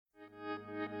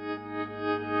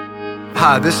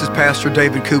Hi, this is Pastor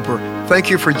David Cooper. Thank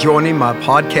you for joining my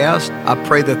podcast. I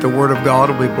pray that the Word of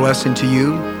God will be a blessing to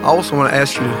you. I also want to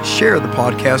ask you to share the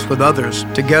podcast with others.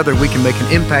 Together, we can make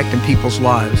an impact in people's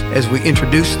lives as we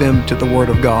introduce them to the Word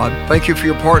of God. Thank you for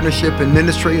your partnership in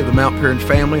ministry of the Mount Paran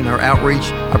family and our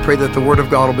outreach. I pray that the Word of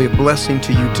God will be a blessing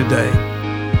to you today.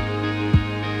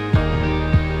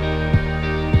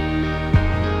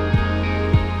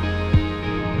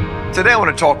 Today I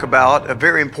want to talk about a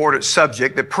very important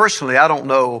subject that personally I don't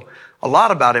know a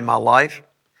lot about in my life,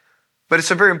 but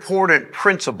it's a very important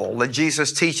principle that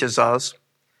Jesus teaches us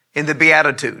in the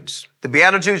Beatitudes. The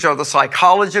Beatitudes are the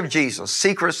psychology of Jesus,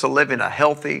 secrets to living a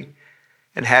healthy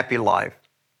and happy life.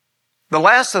 The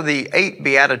last of the 8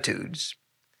 Beatitudes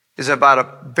is about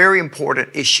a very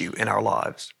important issue in our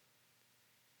lives.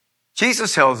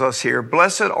 Jesus tells us here,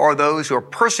 "Blessed are those who are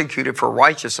persecuted for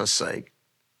righteousness' sake,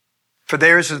 for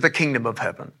theirs is the kingdom of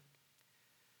heaven."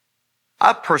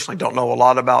 I personally don't know a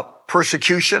lot about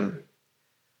persecution.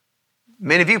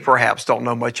 Many of you perhaps don't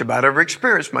know much about it, ever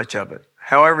experienced much of it.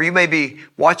 However, you may be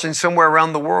watching somewhere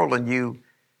around the world and you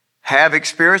have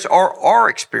experienced or are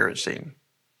experiencing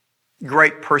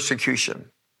great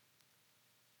persecution.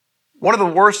 One of the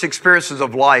worst experiences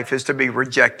of life is to be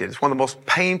rejected. It's one of the most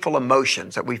painful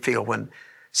emotions that we feel when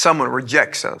someone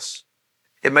rejects us.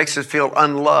 It makes us feel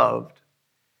unloved.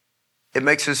 It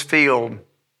makes us feel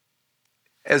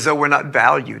as though we're not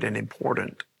valued and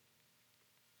important.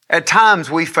 At times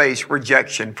we face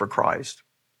rejection for Christ.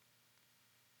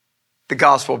 The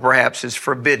gospel perhaps is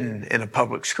forbidden in a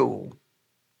public school.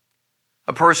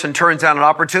 A person turns down an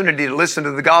opportunity to listen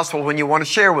to the gospel when you want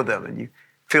to share with them and you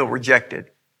feel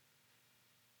rejected.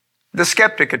 The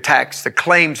skeptic attacks the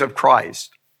claims of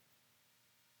Christ.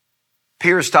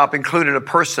 Peers stop including a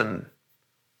person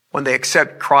when they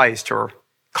accept Christ or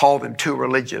call them too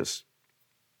religious.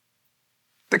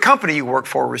 The company you work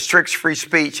for restricts free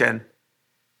speech and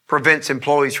prevents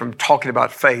employees from talking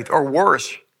about faith, or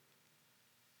worse,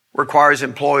 requires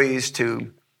employees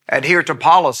to adhere to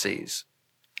policies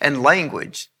and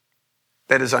language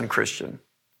that is unchristian.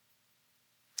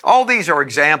 All these are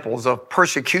examples of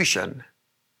persecution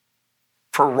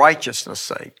for righteousness'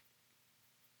 sake.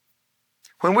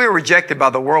 When we are rejected by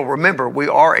the world, remember, we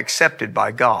are accepted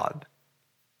by God.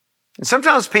 And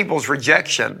sometimes people's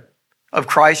rejection of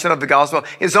Christ and of the gospel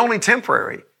is only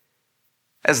temporary,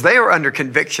 as they are under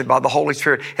conviction by the Holy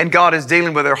Spirit, and God is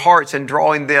dealing with their hearts and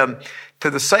drawing them to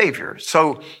the Savior.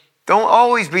 So don't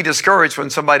always be discouraged when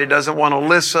somebody doesn't want to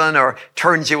listen or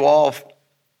turns you off.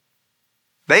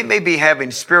 They may be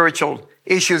having spiritual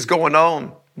issues going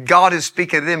on. God is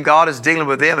speaking to them. God is dealing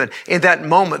with them. And in that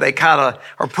moment, they kind of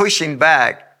are pushing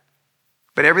back.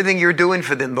 But everything you're doing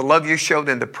for them, the love you show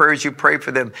them, the prayers you pray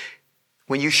for them,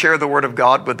 when you share the Word of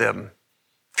God with them,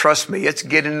 trust me, it's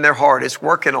getting in their heart. It's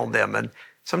working on them. And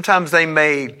sometimes they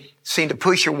may seem to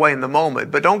push you away in the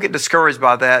moment, but don't get discouraged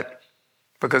by that,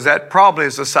 because that probably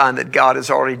is a sign that God is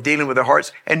already dealing with their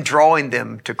hearts and drawing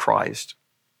them to Christ.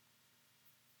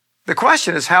 The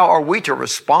question is, how are we to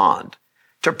respond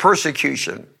to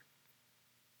persecution,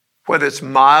 whether it's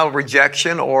mild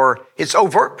rejection or it's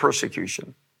overt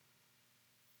persecution?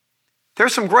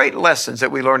 There's some great lessons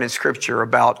that we learn in Scripture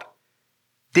about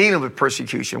dealing with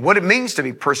persecution, what it means to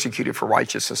be persecuted for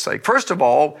righteousness' sake. First of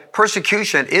all,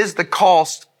 persecution is the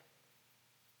cost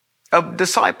of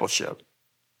discipleship.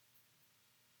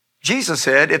 Jesus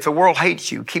said, if the world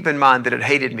hates you, keep in mind that it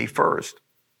hated me first.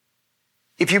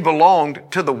 If you belonged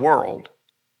to the world,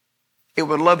 it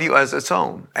would love you as its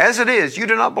own. As it is, you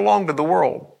do not belong to the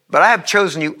world, but I have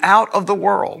chosen you out of the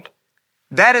world.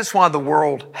 That is why the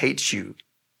world hates you.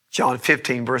 John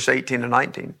 15, verse 18 and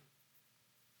 19.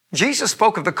 Jesus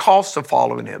spoke of the cost of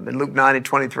following him in Luke 9 and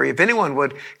 23. If anyone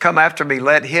would come after me,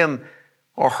 let him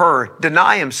or her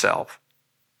deny himself,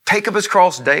 take up his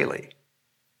cross daily,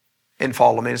 and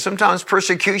follow me. And sometimes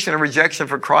persecution and rejection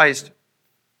for Christ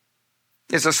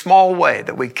is a small way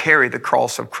that we carry the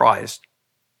cross of Christ.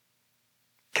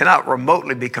 Cannot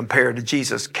remotely be compared to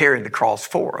Jesus carrying the cross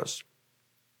for us.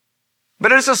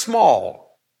 But it's a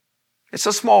small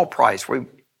price we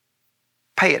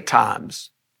pay at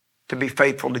times to be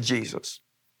faithful to Jesus.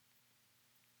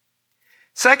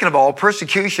 Second of all,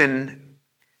 persecution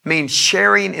means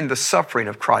sharing in the suffering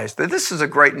of Christ. Now, this is a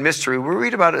great mystery. We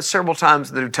read about it several times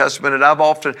in the New Testament, and I've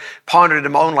often pondered it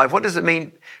in my own life. What does it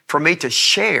mean for me to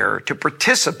share, to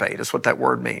participate, is what that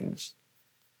word means.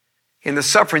 In the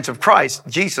sufferings of Christ,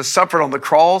 Jesus suffered on the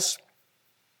cross.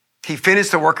 He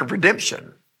finished the work of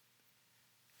redemption.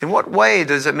 In what way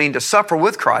does it mean to suffer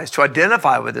with Christ, to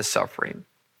identify with his suffering?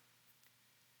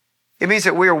 It means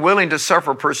that we are willing to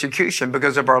suffer persecution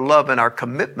because of our love and our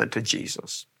commitment to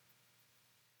Jesus.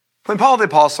 When Paul the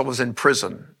Apostle was in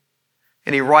prison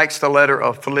and he writes the letter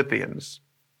of Philippians,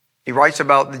 he writes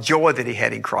about the joy that he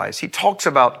had in Christ. He talks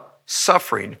about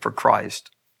suffering for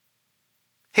Christ.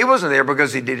 He wasn't there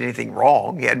because he did anything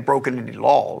wrong. He hadn't broken any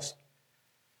laws.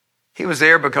 He was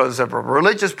there because of a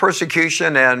religious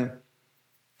persecution and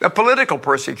a political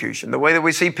persecution, the way that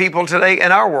we see people today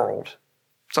in our world,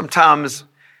 sometimes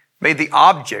made the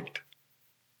object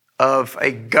of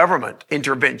a government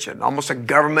intervention, almost a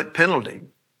government penalty.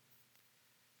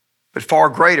 But far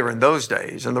greater in those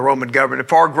days, in the Roman government,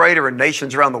 far greater in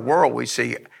nations around the world, we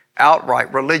see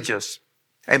outright religious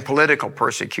and political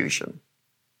persecution.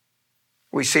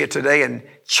 We see it today in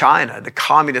China, the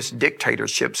communist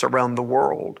dictatorships around the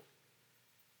world.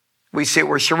 We see it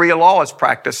where Sharia law is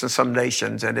practiced in some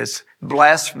nations, and it's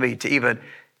blasphemy to even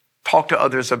talk to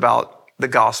others about the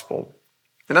gospel.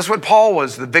 And that's what Paul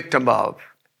was the victim of,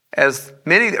 as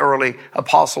many of the early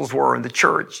apostles were in the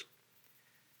church.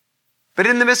 But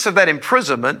in the midst of that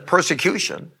imprisonment,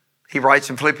 persecution, he writes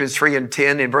in Philippians 3 and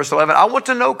 10 in verse 11, I want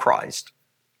to know Christ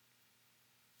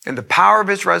and the power of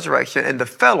his resurrection and the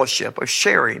fellowship of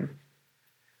sharing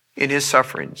in his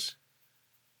sufferings.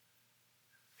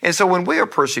 And so when we are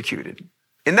persecuted,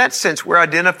 in that sense, we're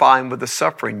identifying with the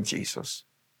suffering Jesus,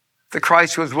 the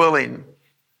Christ who was willing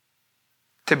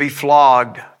to be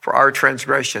flogged for our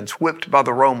transgressions, whipped by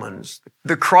the Romans,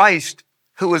 the Christ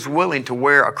who was willing to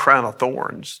wear a crown of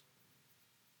thorns,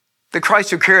 the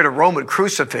Christ who carried a Roman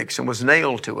crucifix and was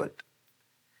nailed to it.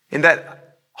 In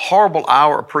that horrible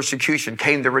hour of persecution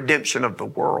came the redemption of the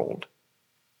world.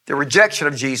 The rejection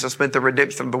of Jesus meant the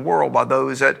redemption of the world by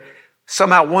those that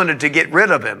somehow wanted to get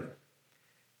rid of him.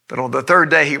 But on the third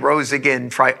day, he rose again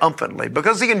triumphantly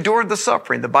because he endured the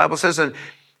suffering. The Bible says in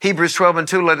Hebrews 12 and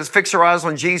 2, let us fix our eyes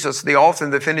on Jesus, the author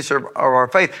and the finisher of our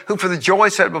faith, who for the joy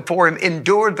set before him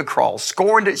endured the cross,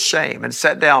 scorned its shame, and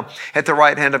sat down at the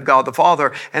right hand of God the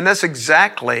Father. And that's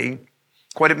exactly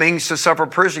what it means to suffer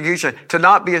persecution, to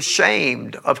not be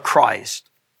ashamed of Christ.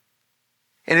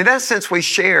 And in that sense, we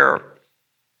share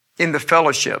in the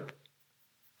fellowship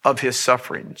of his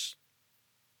sufferings.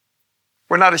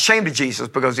 We're not ashamed of Jesus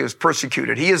because he was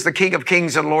persecuted. He is the King of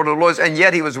kings and Lord of lords, and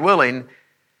yet he was willing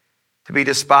to be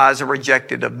despised and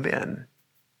rejected of men.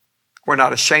 We're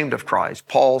not ashamed of Christ.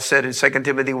 Paul said in 2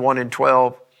 Timothy 1 and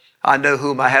 12, I know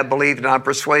whom I have believed, and I'm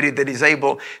persuaded that he's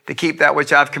able to keep that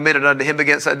which I've committed unto him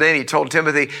against that day. And he told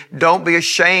Timothy, don't be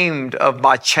ashamed of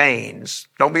my chains.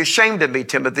 Don't be ashamed of me,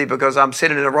 Timothy, because I'm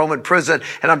sitting in a Roman prison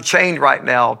and I'm chained right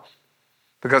now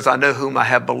because I know whom I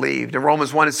have believed. In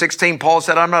Romans 1 and 16, Paul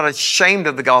said, I'm not ashamed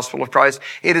of the gospel of Christ.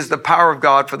 It is the power of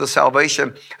God for the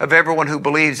salvation of everyone who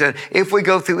believes. And if we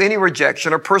go through any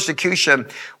rejection or persecution,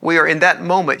 we are in that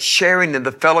moment sharing in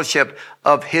the fellowship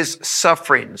of his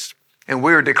sufferings. And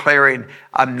we are declaring,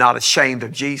 I'm not ashamed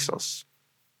of Jesus.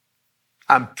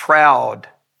 I'm proud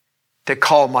to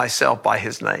call myself by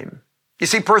his name. You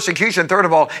see, persecution, third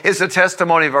of all, is the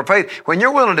testimony of our faith. When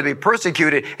you're willing to be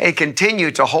persecuted and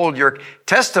continue to hold your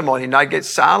testimony, not get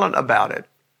silent about it,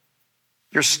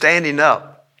 you're standing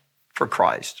up for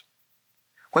Christ.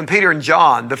 When Peter and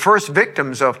John, the first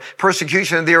victims of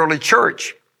persecution in the early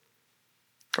church,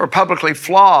 were publicly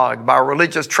flogged by a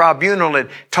religious tribunal and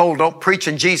told, don't preach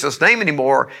in Jesus' name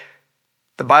anymore,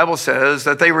 the Bible says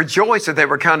that they rejoiced that they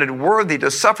were counted worthy to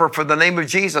suffer for the name of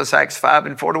Jesus, Acts 5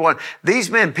 and 41.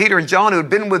 These men, Peter and John, who had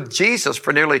been with Jesus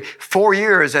for nearly 4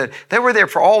 years, and they were there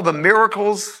for all the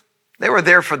miracles. They were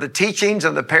there for the teachings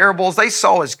and the parables. They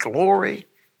saw his glory.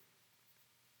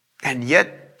 And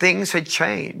yet things had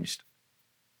changed.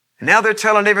 And now they're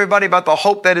telling everybody about the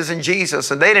hope that is in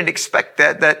Jesus. And they didn't expect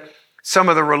that some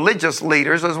of the religious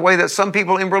leaders, as the way that some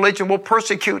people in religion will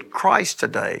persecute Christ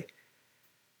today.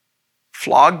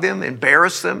 Flogged them,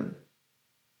 embarrassed them,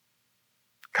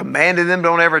 commanded them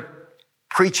don't ever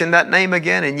preach in that name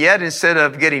again. And yet, instead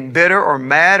of getting bitter or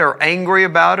mad or angry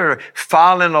about it or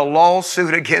filing a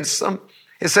lawsuit against them,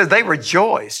 it says they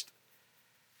rejoiced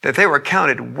that they were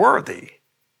counted worthy.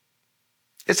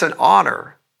 It's an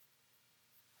honor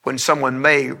when someone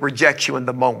may reject you in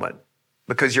the moment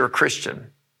because you're a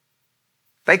Christian.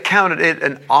 They counted it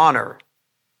an honor.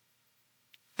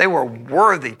 They were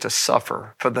worthy to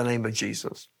suffer for the name of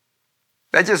Jesus.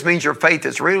 That just means your faith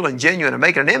is real and genuine and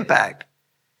making an impact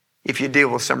if you deal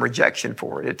with some rejection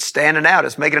for it. It's standing out.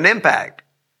 It's making an impact.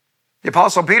 The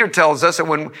Apostle Peter tells us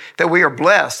that we are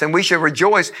blessed and we should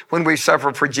rejoice when we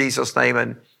suffer for Jesus' name.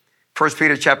 In 1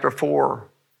 Peter chapter 4,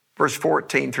 verse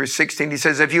 14 through 16, he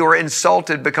says, if you are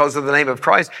insulted because of the name of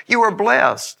Christ, you are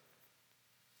blessed.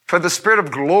 for the Spirit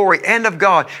of glory and of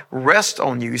God rest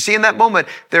on you. You see, in that moment,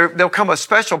 there'll come a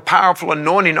special, powerful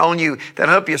anointing on you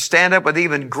that'll help you stand up with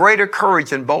even greater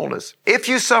courage and boldness. If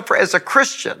you suffer as a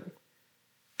Christian,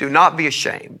 do not be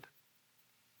ashamed,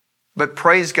 but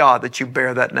praise God that you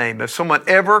bear that name. If someone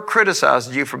ever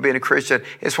criticizes you for being a Christian,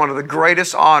 it's one of the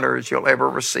greatest honors you'll ever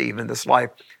receive in this life.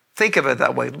 Think of it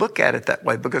that way. Look at it that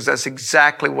way, because that's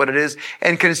exactly what it is.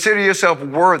 And consider yourself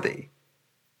worthy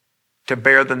to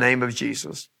bear the name of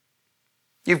Jesus.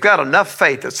 You've got enough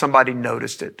faith that somebody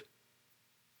noticed it.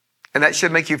 And that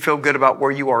should make you feel good about where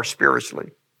you are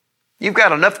spiritually. You've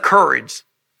got enough courage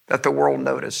that the world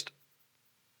noticed.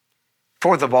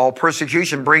 Fourth of all,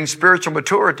 persecution brings spiritual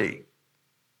maturity.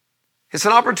 It's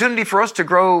an opportunity for us to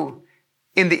grow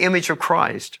in the image of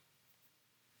Christ.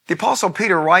 The Apostle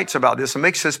Peter writes about this and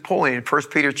makes this point in 1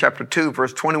 Peter chapter 2,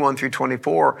 verse 21 through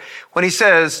 24, when he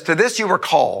says, "To this you were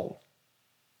called,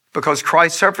 because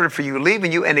Christ suffered for you,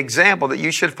 leaving you an example that you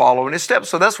should follow in his steps."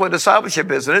 So that's what discipleship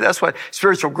is, isn't it? That's what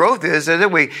spiritual growth is, isn't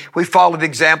it? We follow the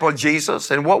example of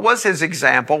Jesus. And what was his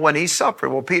example when he suffered?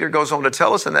 Well, Peter goes on to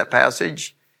tell us in that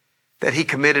passage that he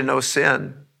committed no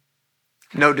sin.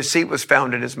 No deceit was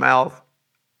found in his mouth.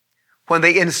 When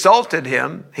they insulted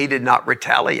him, he did not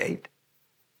retaliate.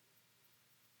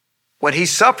 When he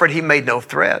suffered, he made no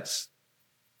threats.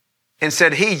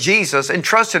 Instead, he, Jesus,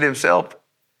 entrusted himself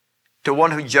to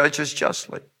one who judges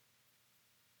justly.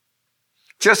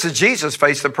 Just as Jesus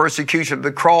faced the persecution of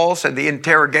the cross and the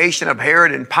interrogation of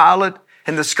Herod and Pilate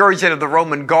and the scourging of the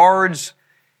Roman guards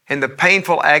and the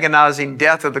painful, agonizing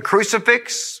death of the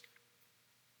crucifix,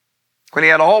 when he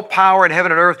had all power in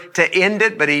heaven and earth to end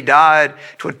it, but he died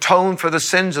to atone for the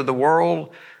sins of the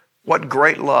world, what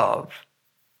great love.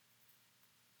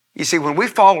 You see, when we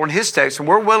follow in his text and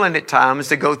we're willing at times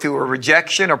to go through a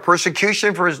rejection or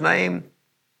persecution for his name,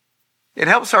 it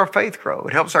helps our faith grow.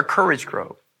 It helps our courage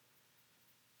grow.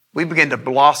 We begin to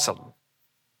blossom.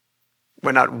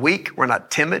 We're not weak. We're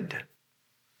not timid.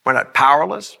 We're not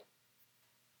powerless.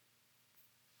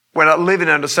 We're not living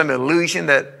under some illusion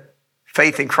that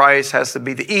faith in Christ has to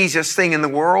be the easiest thing in the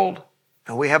world.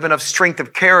 And we have enough strength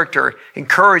of character and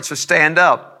courage to stand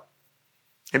up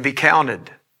and be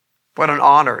counted. What an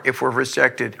honor if we're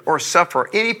rejected or suffer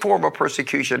any form of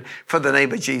persecution for the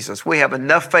name of Jesus. We have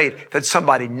enough faith that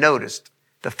somebody noticed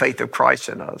the faith of Christ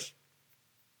in us.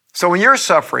 So when you're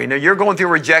suffering and you're going through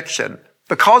rejection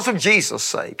because of Jesus'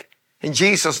 sake, in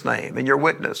Jesus' name, and your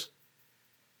witness,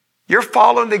 you're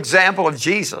following the example of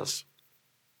Jesus.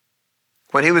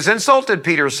 When he was insulted,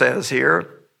 Peter says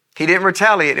here, he didn't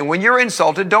retaliate. And when you're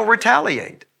insulted, don't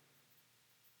retaliate.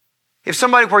 If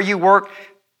somebody where you work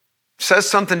says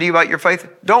something to you about your faith,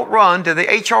 don't run to the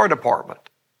HR department.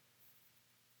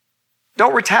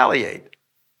 Don't retaliate.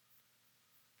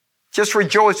 Just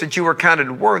rejoice that you were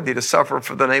counted worthy to suffer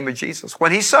for the name of Jesus.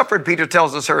 When he suffered, Peter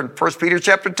tells us here in 1 Peter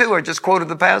chapter 2, I just quoted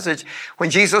the passage, when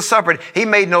Jesus suffered, he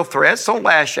made no threats. Don't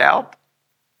lash out.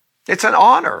 It's an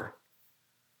honor.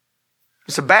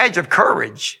 It's a badge of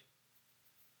courage.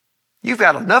 You've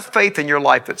got enough faith in your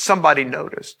life that somebody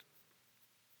noticed.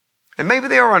 And maybe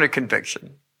they are under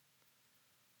conviction.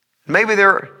 Maybe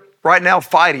they're right now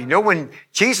fighting. You know, when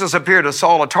Jesus appeared to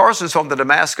Saul of Tarsus on the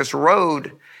Damascus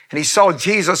road, and he saw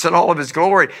Jesus in all of his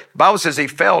glory, the Bible says he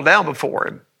fell down before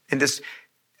him in this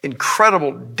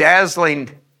incredible,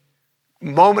 dazzling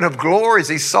moment of glory as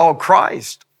he saw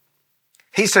Christ.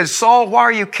 He said, "Saul, why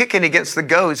are you kicking against the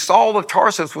goads?" Saul of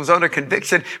Tarsus was under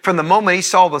conviction from the moment he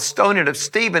saw the stoning of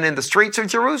Stephen in the streets of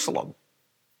Jerusalem.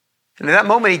 And in that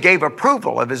moment, he gave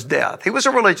approval of his death. He was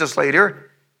a religious leader.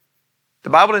 The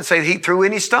Bible didn't say he threw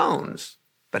any stones,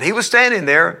 but he was standing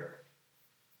there.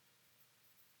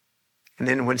 And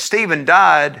then when Stephen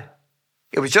died,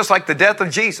 it was just like the death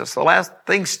of Jesus. The last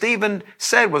thing Stephen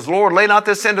said was, "Lord, lay not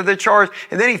this sin to their charge."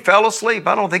 And then he fell asleep.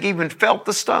 I don't think he even felt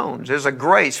the stones. There's a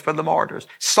grace for the martyrs.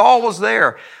 Saul was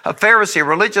there, a Pharisee, a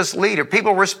religious leader.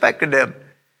 People respected him.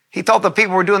 He thought the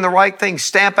people were doing the right thing.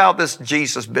 Stamp out this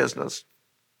Jesus business.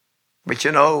 But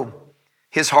you know,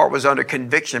 his heart was under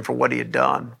conviction for what he had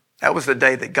done. That was the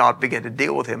day that God began to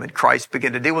deal with him and Christ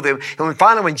began to deal with him.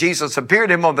 And when Jesus appeared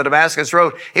to him on the Damascus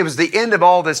road, it was the end of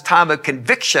all this time of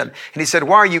conviction. And he said,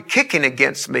 "Why are you kicking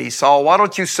against me, Saul? Why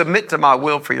don't you submit to my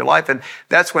will for your life?" And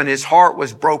that's when his heart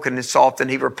was broken and soft and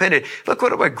he repented. Look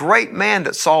what a great man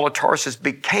that Saul of Tarsus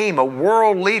became, a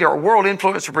world leader, a world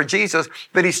influencer for Jesus.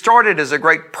 But he started as a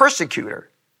great persecutor.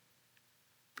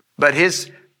 But his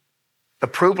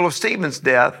approval of Stephen's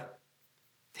death,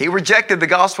 he rejected the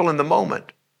gospel in the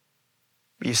moment.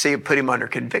 You see, it put him under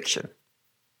conviction.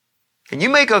 And you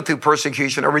may go through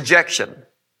persecution or rejection,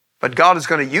 but God is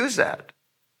going to use that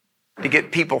to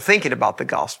get people thinking about the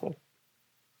gospel.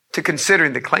 to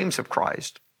considering the claims of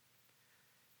Christ.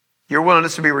 Your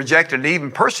willingness to be rejected and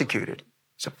even persecuted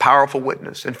is a powerful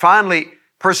witness. And finally,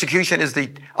 persecution is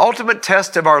the ultimate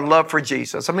test of our love for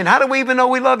Jesus. I mean, how do we even know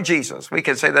we love Jesus? We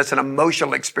can say that's an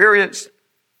emotional experience.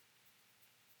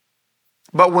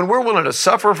 But when we're willing to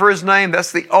suffer for his name,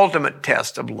 that's the ultimate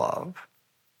test of love.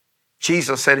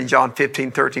 Jesus said in John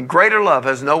 15:13, greater love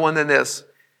has no one than this,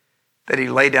 that he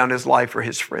laid down his life for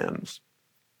his friends.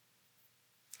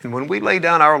 And when we lay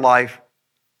down our life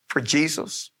for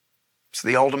Jesus, it's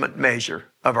the ultimate measure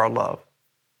of our love.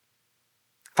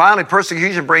 Finally,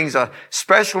 persecution brings a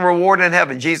special reward in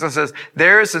heaven. Jesus says,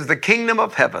 theirs is the kingdom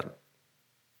of heaven.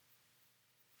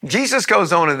 Jesus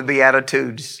goes on in the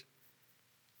Beatitudes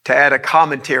to add a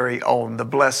commentary on the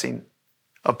blessing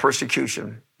of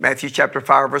persecution. Matthew chapter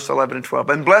 5, verse 11 and 12.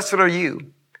 And blessed are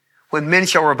you when men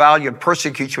shall revile you and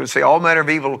persecute you and say all manner of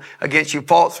evil against you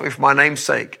falsely for my name's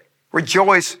sake.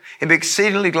 Rejoice and be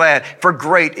exceedingly glad, for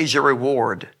great is your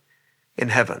reward in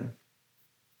heaven.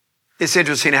 It's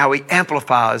interesting how he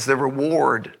amplifies the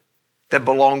reward that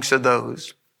belongs to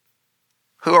those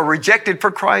who are rejected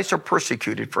for Christ or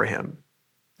persecuted for him.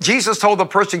 Jesus told the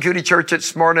persecuted church at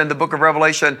Smyrna in the book of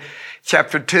Revelation,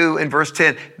 chapter 2 and verse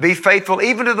 10, be faithful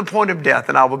even to the point of death,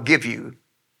 and I will give you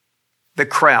the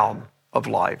crown of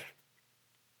life.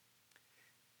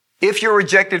 If you're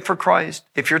rejected for Christ,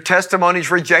 if your testimony is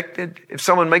rejected, if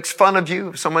someone makes fun of you,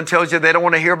 if someone tells you they don't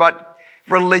want to hear about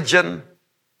religion,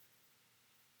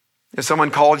 if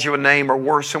someone calls you a name or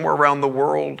worse somewhere around the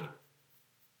world,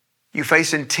 you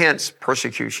face intense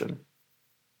persecution.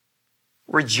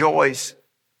 Rejoice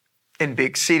and be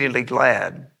exceedingly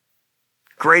glad.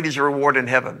 Great is your reward in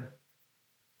heaven.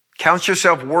 Count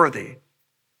yourself worthy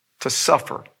to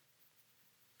suffer,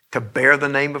 to bear the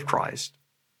name of Christ.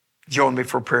 Join me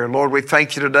for prayer. Lord, we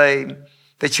thank you today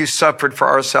that you suffered for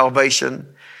our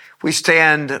salvation. We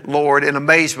stand, Lord, in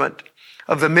amazement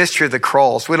of the mystery of the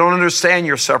cross. We don't understand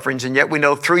your sufferings, and yet we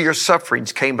know through your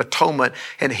sufferings came atonement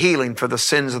and healing for the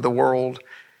sins of the world.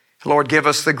 Lord, give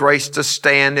us the grace to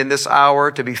stand in this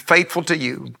hour, to be faithful to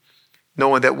you,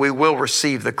 knowing that we will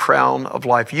receive the crown of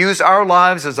life. Use our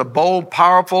lives as a bold,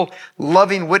 powerful,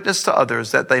 loving witness to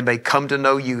others that they may come to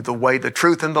know you, the way, the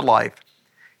truth, and the life.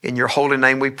 In your holy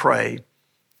name we pray.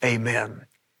 Amen.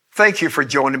 Thank you for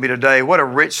joining me today. What a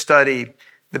rich study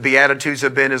the Beatitudes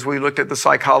have been as we looked at the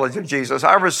psychology of Jesus.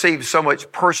 I've received so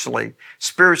much personally,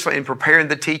 spiritually, in preparing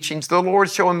the teachings. The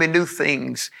Lord's showing me new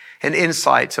things and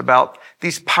insights about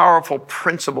these powerful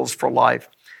principles for life.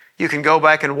 You can go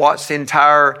back and watch the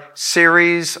entire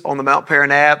series on the Mount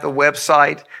Paran app, the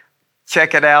website.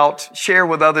 Check it out. Share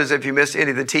with others if you missed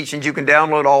any of the teachings. You can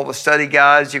download all the study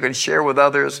guides. You can share with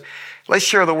others. Let's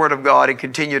share the Word of God and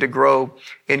continue to grow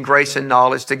in grace and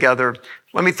knowledge together.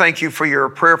 Let me thank you for your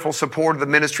prayerful support of the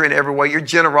ministry in every way, your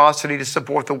generosity to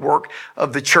support the work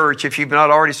of the church. If you've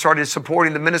not already started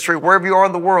supporting the ministry, wherever you are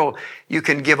in the world, you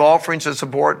can give offerings to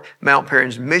support Mount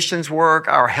Paran's missions work,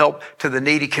 our help to the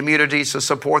needy communities to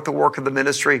support the work of the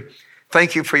ministry.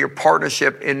 Thank you for your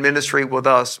partnership in ministry with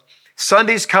us.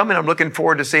 Sunday's coming. I'm looking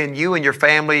forward to seeing you and your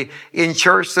family in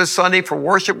church this Sunday for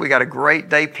worship. We got a great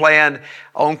day planned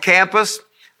on campus,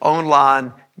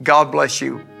 online. God bless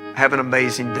you. Have an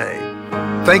amazing day.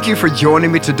 Thank you for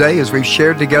joining me today as we've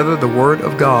shared together the Word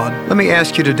of God. Let me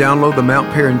ask you to download the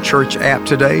Mount Paran Church app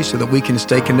today so that we can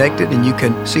stay connected and you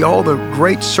can see all the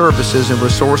great services and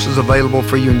resources available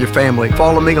for you and your family.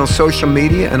 Follow me on social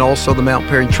media and also the Mount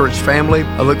Paran Church family.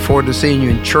 I look forward to seeing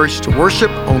you in church to worship,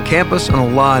 on campus, and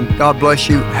online. God bless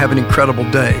you. Have an incredible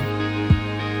day.